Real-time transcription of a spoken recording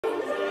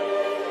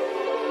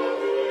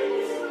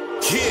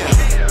Yeah.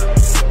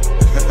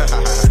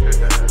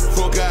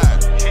 For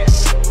God.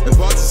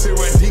 About to sit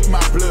right deep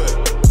my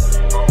blood.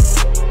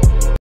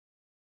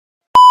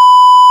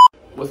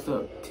 What's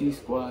up,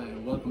 T-Squad,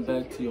 and welcome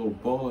back to your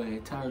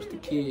boy, Tyrus the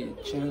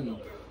Kid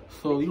channel.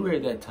 So you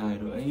read that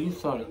title, and you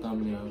saw the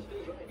thumbnail,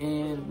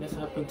 and let's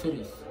hop into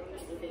this.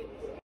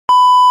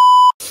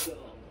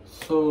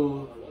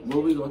 So,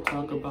 what we gonna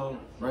talk about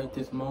right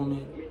this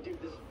moment?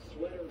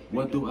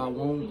 What do I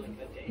want?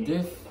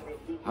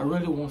 I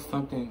really want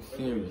something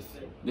serious.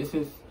 This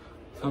is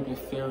something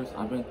serious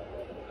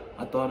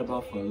I thought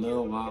about for a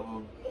little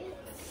while,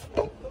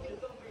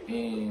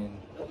 and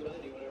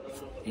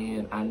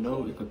I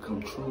know it could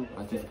come true.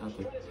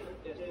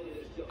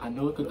 I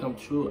know it could come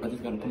true. I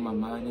just gotta put my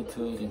mind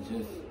into it and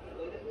just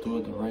do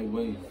it the right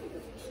way.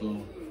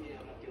 So,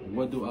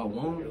 what do I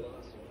want?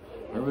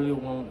 I really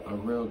want a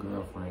real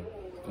girlfriend,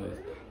 because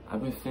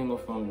I've been single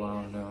for a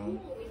while now.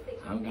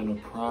 I don't got no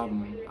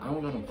problem. I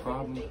don't got no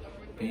problem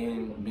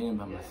being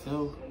by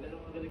myself.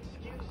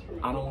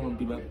 I don't want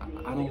to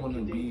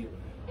be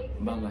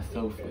by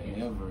myself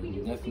forever.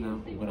 That's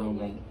not what I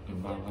want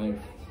in my life.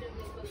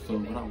 So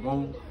what I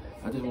want,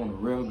 I just want a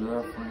real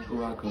girlfriend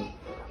who I could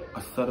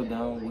settle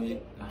down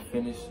with. I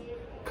finished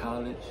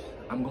college.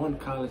 I'm going to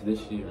college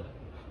this year.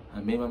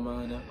 I made my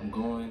mind up. I'm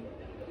going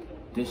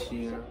this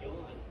year.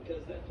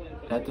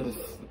 After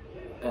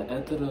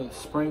the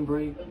spring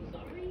break,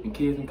 and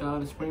kids in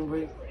college spring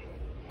break,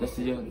 that's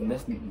the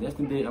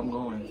day I'm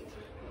going.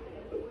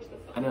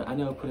 I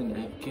never put in the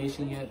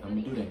application yet.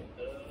 I'm gonna do that.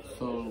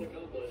 So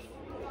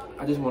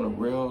I just want a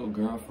real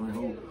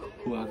girlfriend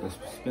who I can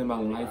spend my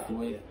life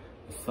with,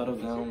 settle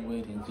down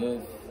with, and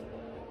just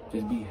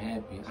be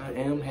happy. I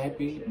am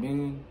happy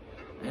being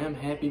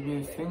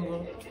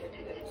single.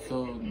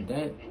 So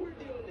that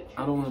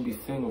I don't want to be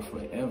single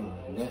forever.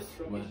 That's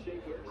what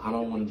I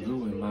don't want to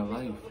do in my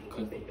life,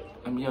 because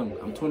I'm young.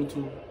 I'm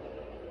 22.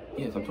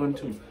 Yes, I'm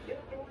 22.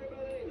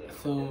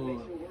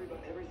 So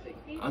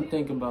I'm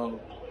thinking about,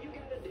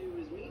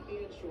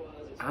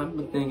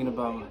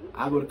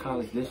 I go to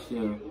college this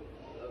year.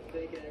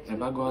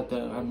 If I go out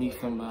there, I meet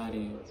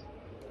somebody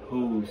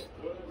who's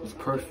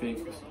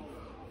perfect,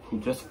 who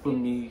just for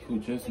me, who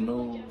just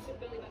knows.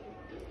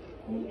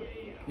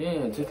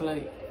 Yeah, just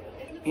like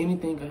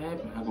anything could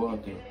happen. I go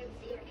out there.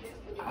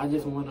 I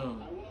just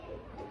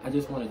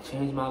wanna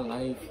change my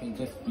life and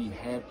just be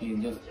happy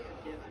and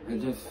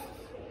just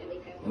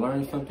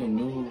learn something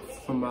new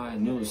from my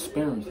new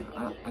experience.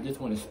 I just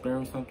want to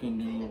experience something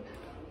new,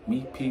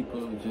 meet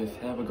people, just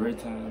have a great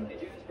time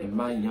in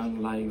my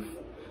young life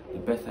the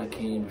best I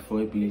can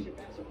before it be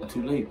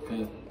too late.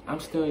 Because I'm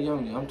still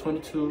young. I'm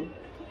 22.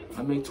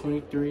 I make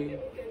 23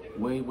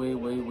 way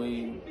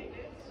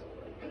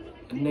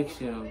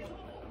next year.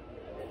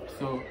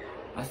 So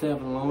I still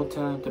have a long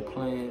time to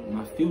plan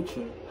my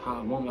future, how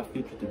I want my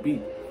future to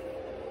be.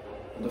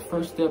 The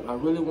first step I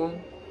really want,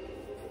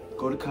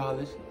 go to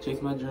college, chase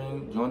my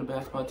dream, join the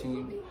basketball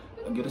team,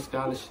 get a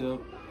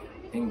scholarship,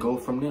 and go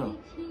from there.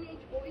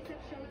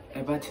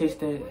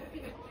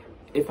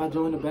 If I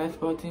join the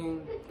basketball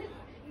team,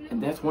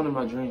 and that's one of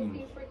my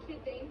dreams,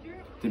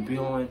 to be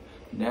on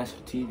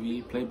national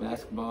TV, play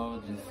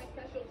basketball,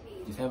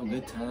 just have a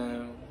good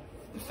time.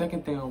 The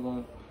second thing I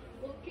want,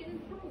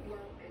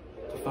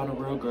 to find a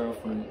real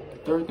girlfriend. The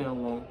third thing I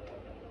want,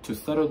 to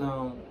settle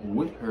down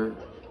with her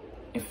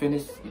and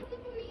finish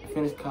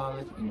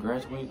college and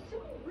graduate.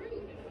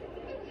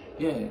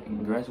 Yeah,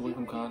 and graduate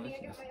from college.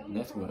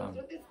 That's what I'm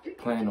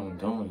planning on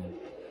doing.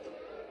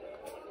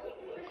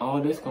 All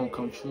this gonna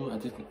come true. I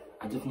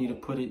just need to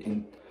put it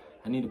in.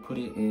 I need to put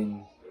it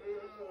in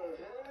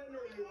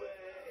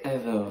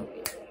as a.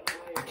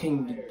 I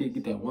can't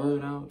get that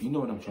word out. You know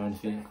what I'm trying to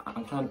say.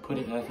 I'm trying to put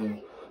it as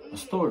a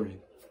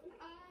story.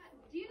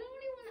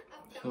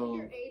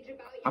 So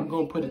I'm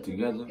gonna put it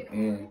together,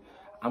 and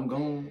I'm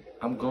gonna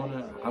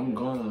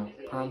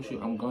promise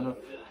you, I'm gonna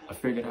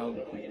figure out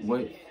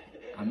what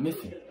I'm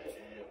missing.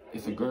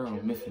 It's a girl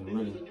I'm missing,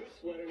 really.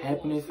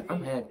 Happiness,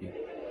 I'm happy.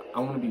 I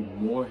wanna be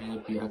more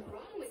happy. I can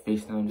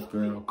FaceTime this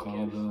girl,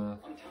 call her,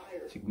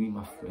 she can meet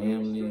my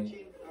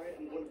family.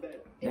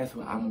 That's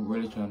what I'm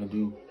really trying to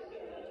do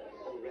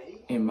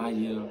in my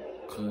year,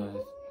 cause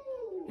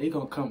it's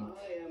gonna come.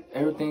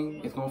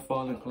 Everything is gonna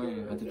fall in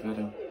place. I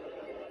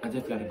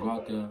just gotta go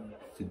out there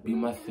to be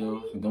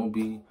myself and don't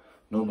be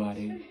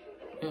nobody.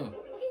 Yeah.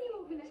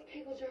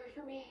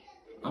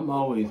 I'm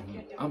always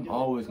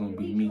gonna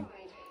be me.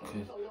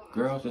 Cause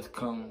girls just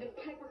come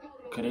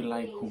cause they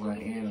like who I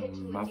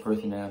am, my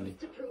personality,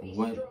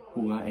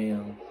 who I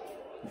am.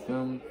 You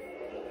feel me?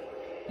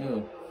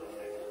 Yeah.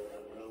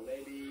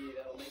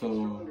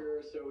 So,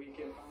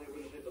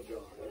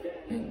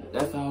 and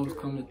that's all I was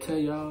coming to tell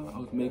y'all. I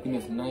was making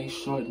this nice,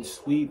 short, and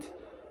sweet.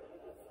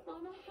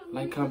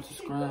 Like, comment,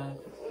 subscribe,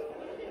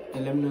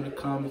 and let me know in the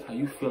comments how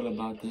you feel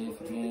about this.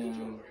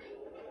 And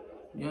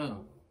yeah.